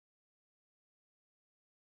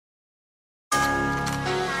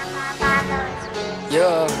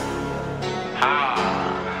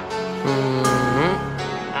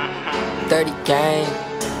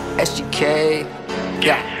Okay,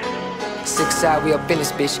 yeah. 6 side, we up in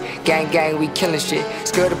this bitch. Gang, gang, we killing shit.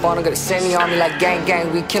 Skirt up on her, got a semi on me like gang,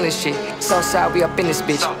 gang, we killing shit. South side, we up in this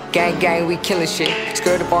bitch. Gang, gang, we killing shit.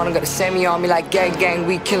 Skirt up on her, got a semi on me like gang, gang,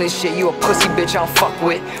 we killing shit. You a pussy bitch, I don't fuck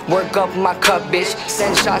with. Work up in my cup, bitch.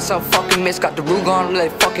 Send shots, I'm fucking miss. Got the Ruger on him,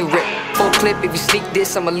 let it fucking rip. Full clip, if you sneak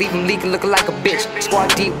this, I'ma leave him leaking, looking like a bitch.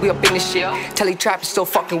 Squad deep, we up in this shit. Telly trapping, still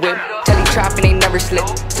fucking whip. Telly trapping, ain't never slip.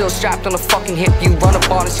 Still strapped on the fucking hip. You run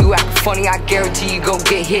up on us, you acting funny, I guarantee you gon'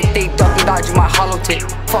 get hit. They ducking, dodging my hollow tip.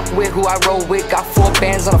 Fuck with who I roll with, got 4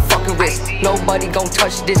 bands on a fucking wrist. Nobody gon'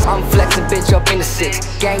 touch this, I'm flexing, bitch, up in the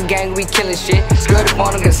 6. Gang, gang, we killing shit. Skirt up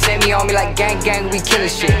on them, gonna send me on me like gang, gang, we killing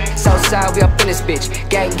shit. Southside, we up in this bitch.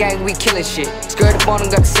 Gang, gang, we killing shit. Skirt up on them,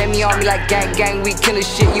 gonna send me on me like gang, gang, we killing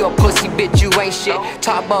shit. You a pussy bitch, you ain't shit.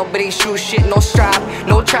 Talk about but ain't shoot shit, no strap,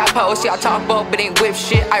 no trap house. Yeah, I talk about but ain't whip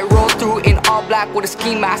shit. I roll through in all black with a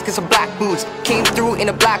ski mask and some black boots. Came through in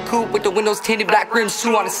a black coupe with the windows tinted, black rims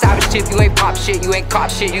too. On a savage tip, you ain't pop shit, you ain't cop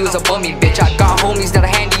shit, you was a bummy bitch. I got homies that'll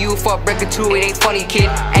hand you for a brick or two, it ain't funny kid.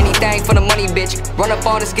 Anything for the money bitch, run up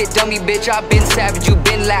on us, get dummy bitch. I been savage, you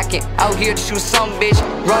been lacking, out here to shoot some bitch.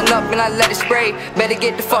 Run up and I let it spray, better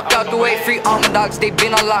get the fuck out the way. Free all my dogs, they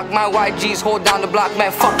been unlocked, my YGs hold down the block,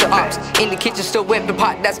 man fuck the ops. In the kitchen still whip the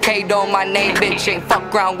pot, that's Kaxdo, my name bitch. Ain't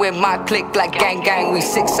fuck around with my clique like gang gang, we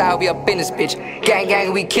 6 side, we up in this bitch. Gang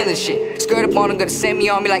gang, we killing shit. Skirt up on them, gonna send me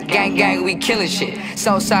on me like gang gang, we killing shit.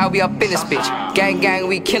 Southside, we up in this bitch. Gang gang,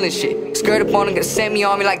 we killing shit. Skirt up on them, gonna send me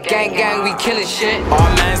on me like gang gang, we killing shit. All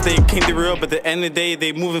mans, they came to real, but at the end of the day,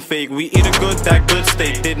 they moving fake. We eat a good, that good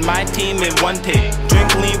steak. Did my team in one take.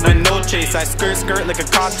 Drink lean with no chase. I skirt like a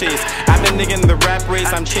cop chase. I'm a nigga in the rap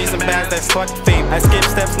race. I'm chasing bands that's fuck fame. I skip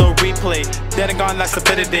steps, no replay. Dead and gone, that's the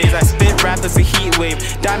better days. I spit rap, that's a heat wave.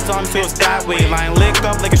 Dimes on feels that way. Line lick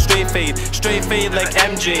up like a straight fade like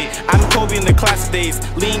MJ. I'm Kobe in the classic days.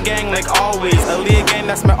 Lean gang like always. Aaliyah gang,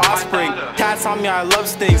 that's my offspring. Cats on me, I love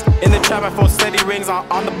stings. In the trap, I phone steady rings.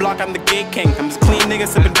 On the block, I'm the gate king. I'm just clean nigga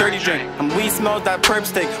sipping dirty drink. I'm weed smells that perp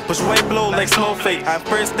stick. Push white blow like snowflake. My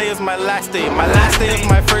first day is my last day. My last day is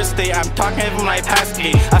my first day. I'm talking even my past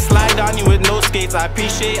gate. I slide on you with no skates. I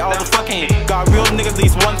appreciate all the fucking hate. Got real niggas, at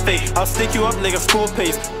least one fake. I'll stick you up like a school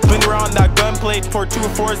pace. Bring around that gunplay for 2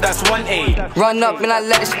 4s, that's 1-8. Run up and I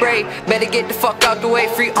let it spray, better get the fuck out the way.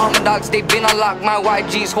 Free all my dogs, they been unlocked, my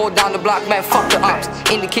YGs hold down the block, man fuck the ops.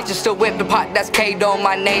 In the kitchen still whip the pot, that's Kaxdo,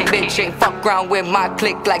 my name bitch. Ain't fuck around with my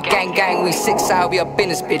clique like gang gang, we 6 side, we up in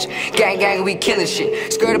this bitch. Gang gang, we killing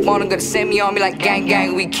shit. Skirt up on them, gonna send me on me like gang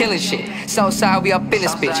gang, we killing shit. Southside, we up in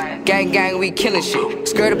this bitch. Gang gang, we killing shit.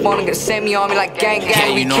 Skirt up on them, gonna send me on me like gang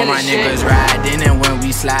gang, we killing shit. Yeah, you know my niggas riding, and when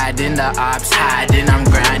we sliding, the ops hiding. I'm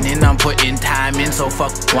grinding, I'm putting time in, so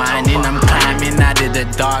fuck whining. I'm climbing out of the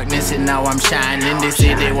darkness and now I'm shining. They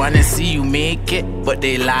say they wanna see you make it, but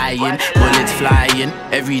they lying. Bullets flying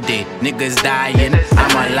every day, niggas dying.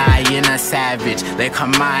 I'm a lion, a savage, like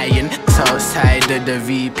I'm Mayan. Southside of the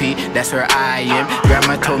VP, that's where I am.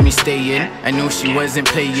 Grandma told me stay in, I knew she wasn't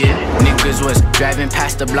playing. Niggas was driving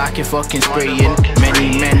past the block and fucking spraying.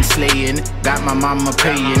 Many men slaying, got my mama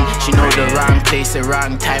praying. She know the wrong place, the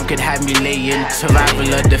wrong time could have me laying.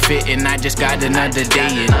 Survival of the fit, and I just got another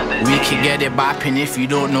day in. We can get it bopping if you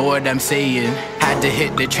don't know what I'm saying. Had to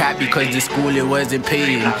hit the trap because the school it wasn't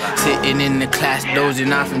paying. Sitting in the class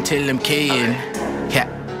dozing off until I'm K'ing. Yeah,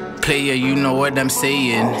 player, you know what I'm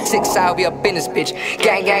saying. 6 side, we up in this bitch.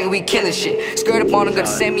 Gang gang, we killing shit. Skirt up on them, gonna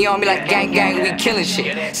send me on me like gang gang, we killing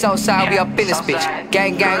shit. Southside, we up in this bitch.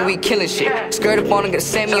 Gang gang, we killing shit. Skirt up on them, gonna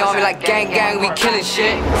send me on me like gang gang, we killing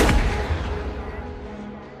shit.